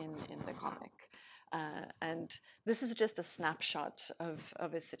representing in the comic. And this is just a snapshot of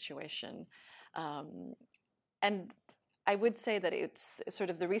a situation. And I would say that it's sort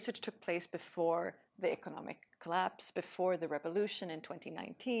of the research took place before the economic collapse, before the revolution in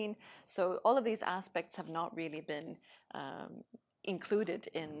 2019. So all of these aspects have not really been included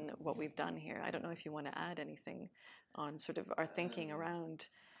in what we've done here. I don't know if you want to add anything on sort of our thinking around.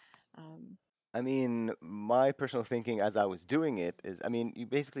 I mean, my personal thinking as I was doing it is, I mean, you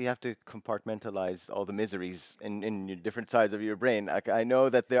basically have to compartmentalize all the miseries in your different sides of your brain. I know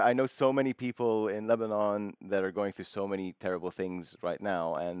that I know so many people in Lebanon that are going through so many terrible things right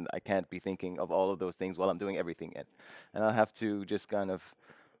now, and I can't be thinking of all of those things while I'm doing everything yet. And I'll have to just kind of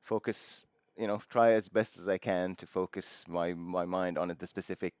focus, try as best as I can to focus my mind on the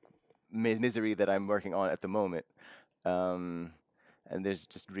specific misery that I'm working on at the moment. And there's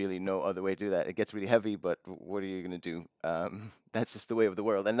just really no other way to do that. It gets really heavy, but what are you going to do? That's just the way of the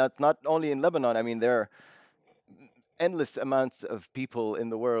world. And that's not only in Lebanon. I mean, there are endless amounts of people in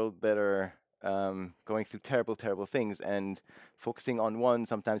the world that are going through terrible, terrible things. And focusing on one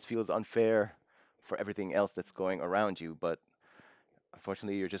sometimes feels unfair for everything else that's going around you. But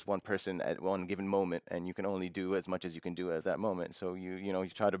unfortunately, you're just one person at one given moment, and you can only do as much as you can do at that moment. So you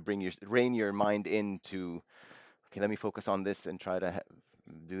try to rein your mind into, okay, let me focus on this and try to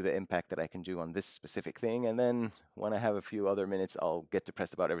do the impact that I can do on this specific thing. And then when I have a few other minutes, I'll get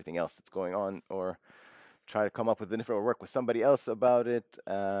depressed about everything else that's going on, or try to come up with or work with somebody else about it.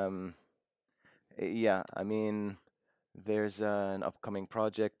 Yeah, I mean, there's an upcoming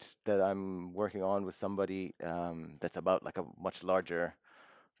project that I'm working on with somebody that's about like a much larger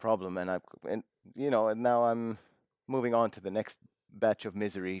problem, and now I'm moving on to the next batch of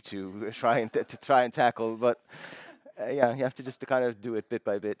misery to try and tackle. But yeah, you have to just kind of do it bit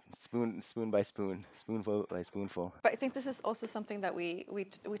by bit, spoon by spoon, spoonful by spoonful. But I think this is also something that we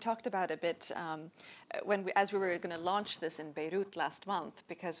talked about a bit as we were going to launch this in Beirut last month,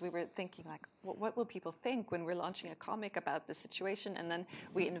 because we were thinking like, what will people think when we're launching a comic about the situation? And then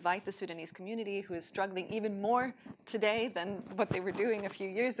we invite the Sudanese community, who is struggling even more today than what they were doing a few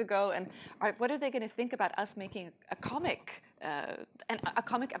years ago. And what are they going to think about us making a comic and a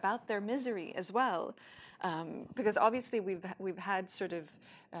comic about their misery as well. Because obviously we've had sort of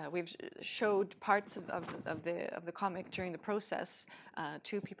we've showed parts of the comic during the process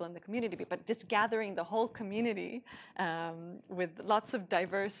to people in the community, but just gathering the whole community with lots of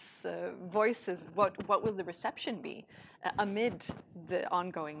diverse voices. What will the reception be amid the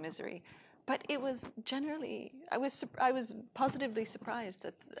ongoing misery? But it was generally, I was positively surprised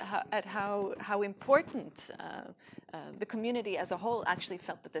at how important the community as a whole actually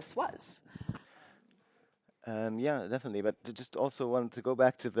felt that this was. Yeah, definitely. But just also wanted to go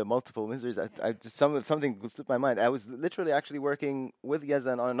back to the multiple miseries. I just something slipped my mind. I was literally actually working with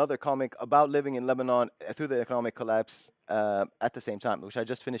Yazan on another comic about living in Lebanon through the economic collapse at the same time, which I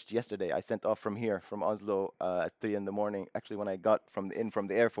just finished yesterday. I sent off from here, from Oslo, at 3 in the morning. Actually, when I got from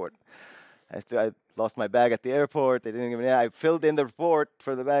the airport, I lost my bag at the airport. They didn't give me. I filled in the report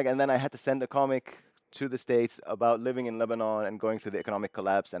for the bag, and then I had to send a comic to the States about living in Lebanon and going through the economic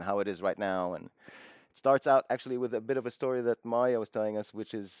collapse and how it is right now. And it starts out actually with a bit of a story that Maya was telling us,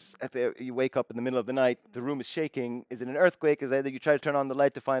 which is you wake up in the middle of the night, the room is shaking. Is it an earthquake? Is it you try to turn on the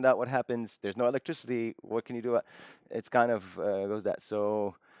light to find out what happens? There's no electricity. What can you do? It's kind of goes that.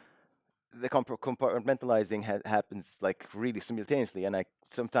 So the compartmentalizing happens like really simultaneously, and I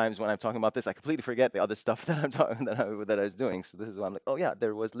sometimes when I'm talking about this, I completely forget the other stuff that I'm talking that I was doing. So this is why I'm like, oh yeah,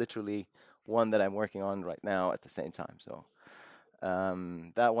 there was literally one that I'm working on right now at the same time. So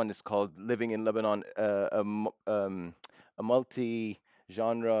that one is called "Living in Lebanon," a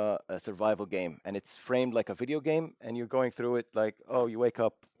multi-genre survival game, and it's framed like a video game, and you're going through it like, oh, you wake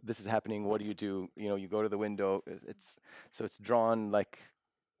up, this is happening. What do? You know, you go to the window. It's drawn like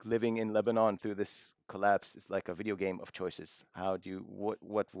living in Lebanon through this collapse is like a video game of choices. How do you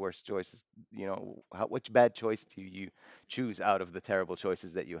what worst choices? You know, which bad choice do you choose out of the terrible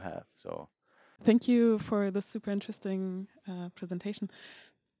choices that you have? So, thank you for this super interesting presentation.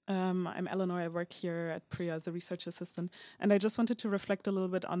 I'm Eleanor. I work here at Priya as a research assistant, and I just wanted to reflect a little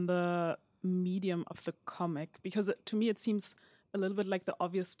bit on the medium of the comic, because to me it seems a little bit like the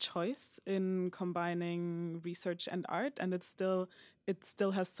obvious choice in combining research and art, and it still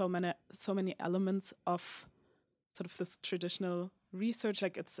has so many elements of sort of this traditional research.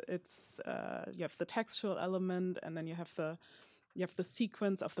 Like it's you have the textual element, and then you have the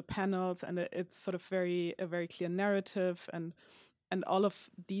sequence of the panels, and it's sort of a very clear narrative, and all of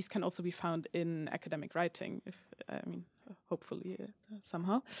these can also be found in academic writing, hopefully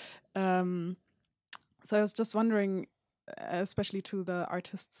somehow. So I was just wondering, especially to the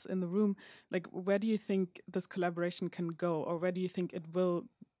artists in the room, like where do you think this collaboration can go, or where do you think it will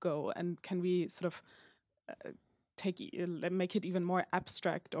go, and can we sort of make it even more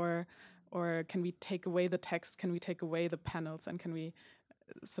abstract, or can we take away the text, can we take away the panels, and can we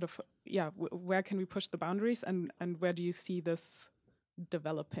sort of where can we push the boundaries, and where do you see this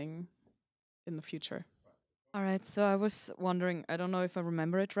developing in the future? All right, so I was wondering, I don't know if I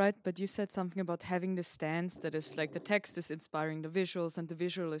remember it right, but you said something about having the stance that is like the text is inspiring the visuals and the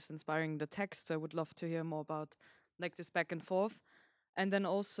visual is inspiring the text. So I would love to hear more about like this back and forth. And then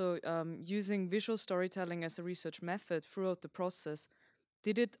also using visual storytelling as a research method throughout the process.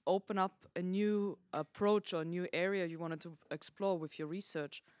 Did it open up a new approach or a new area you wanted to explore with your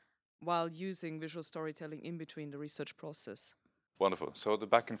research while using visual storytelling in between the research process? Wonderful. So the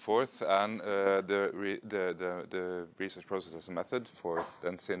back and forth and the research process as a method for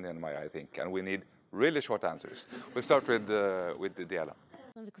then Cindy and Maya, I think. And we need really short answers. We'll start with Diala.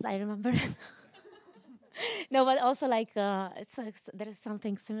 Because I remember it. No, but also like there is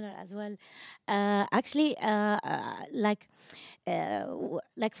something similar as well. Actually, like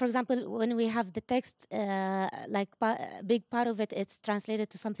for example, when we have the text, big part of it, it's translated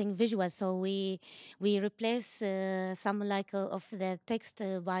to something visual. So we replace some of the text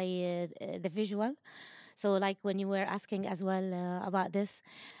by the visual. So like when you were asking as well about this.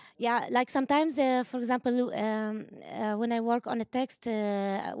 Yeah, like sometimes, for example, when I work on a text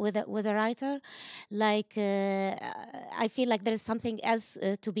with a writer, like I feel like there is something else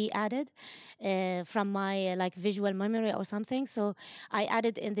to be added from my like visual memory or something. So I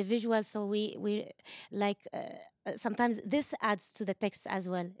added in the visual. So we like. Sometimes this adds to the text as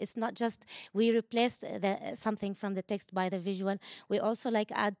well. It's not just we replace something from the text by the visual. We also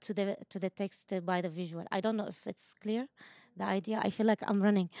like add to the text by the visual. I don't know if it's clear, the idea. I feel like I'm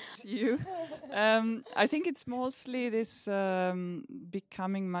running. You. I think it's mostly this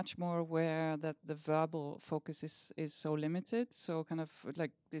becoming much more aware that the verbal focus is so limited. So kind of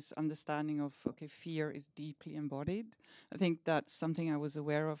like this understanding of, okay, fear is deeply embodied. I think that's something I was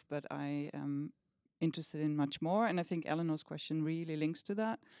aware of, but I am interested in much more. And I think Eleanor's question really links to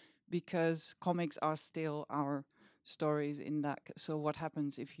that, because comics are still our stories in that. So what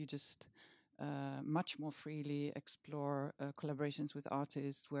happens if you just much more freely explore collaborations with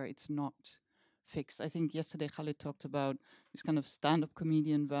artists where it's not fixed? I think yesterday Khalid talked about this kind of stand-up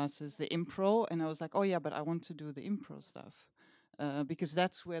comedian versus the impro, and I was like, oh yeah, but I want to do the impro stuff because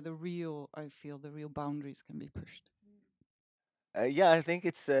that's where I feel the real boundaries can be pushed. Yeah, I think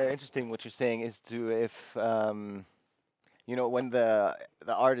it's interesting what you're saying is to if when the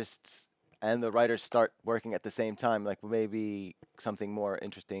artists and the writers start working at the same time, like maybe something more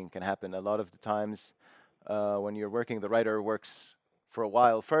interesting can happen. A lot of the times when you're working, the writer works for a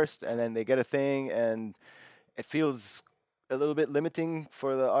while first, and then they get a thing, and it feels a little bit limiting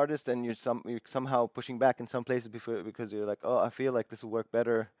for the artist, and you're somehow pushing back in some places because you're like, oh, I feel like this will work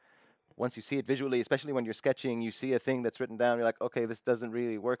better once you see it visually, especially when you're sketching. You see a thing that's written down, you're like, okay, this doesn't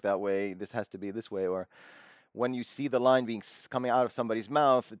really work that way. This has to be this way. Or when you see the line coming out of somebody's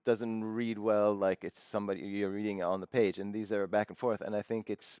mouth, it doesn't read well, like it's somebody you're reading it on the page. And these are back and forth. And I think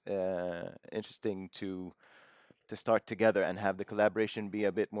it's interesting to start together and have the collaboration be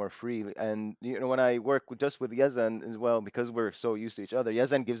a bit more free. And when I work just with Yazan as well, because we're so used to each other,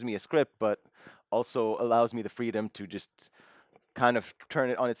 Yazan gives me a script, but also allows me the freedom to just kind of turn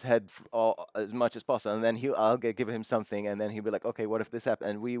it on its head as much as possible, and then I'll give him something, and then he'll be like, okay, what if this happened?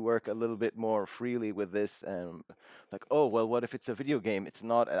 And we work a little bit more freely with this, and like, oh well, what if it's a video game? It's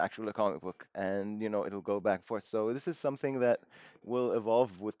not actually a comic book, and it'll go back and forth. So this is something that will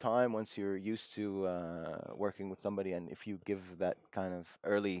evolve with time once you're used to working with somebody, and if you give that kind of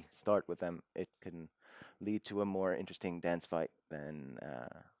early start with them, it can lead to a more interesting dance fight than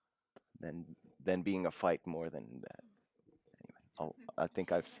being a fight more than that. I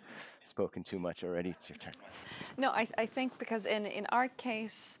think I've spoken too much already. It's your turn. No, I think because in our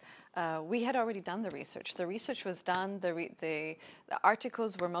case, we had already done the research. The research was done. The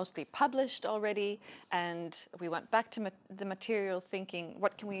articles were mostly published already, and we went back to the material, thinking,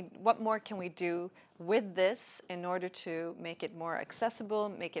 what more can we do with this in order to make it more accessible,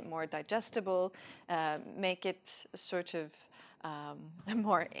 make it more digestible, make it sort of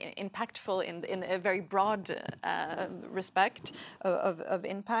more impactful in a very broad respect of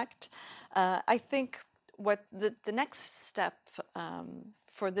impact. I think what the next step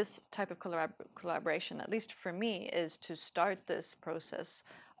for this type of collaboration, at least for me, is to start this process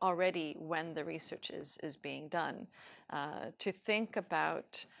already when the research is being done, to think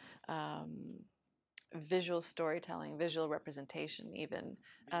about visual storytelling, visual representation, even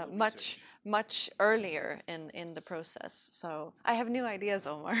much earlier in the process. So I have new ideas,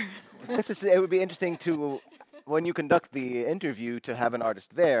 Omar. It would be interesting to, when you conduct the interview, to have an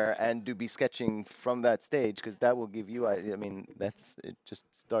artist there and to be sketching from that stage, because that will give you, just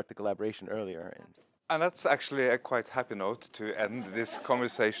start the collaboration earlier. And that's actually a quite happy note to end this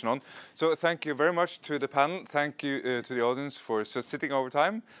conversation on. So thank you very much to the panel. Thank you to the audience for sitting over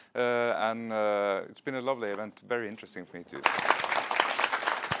time. And it's been a lovely event, very interesting for me too.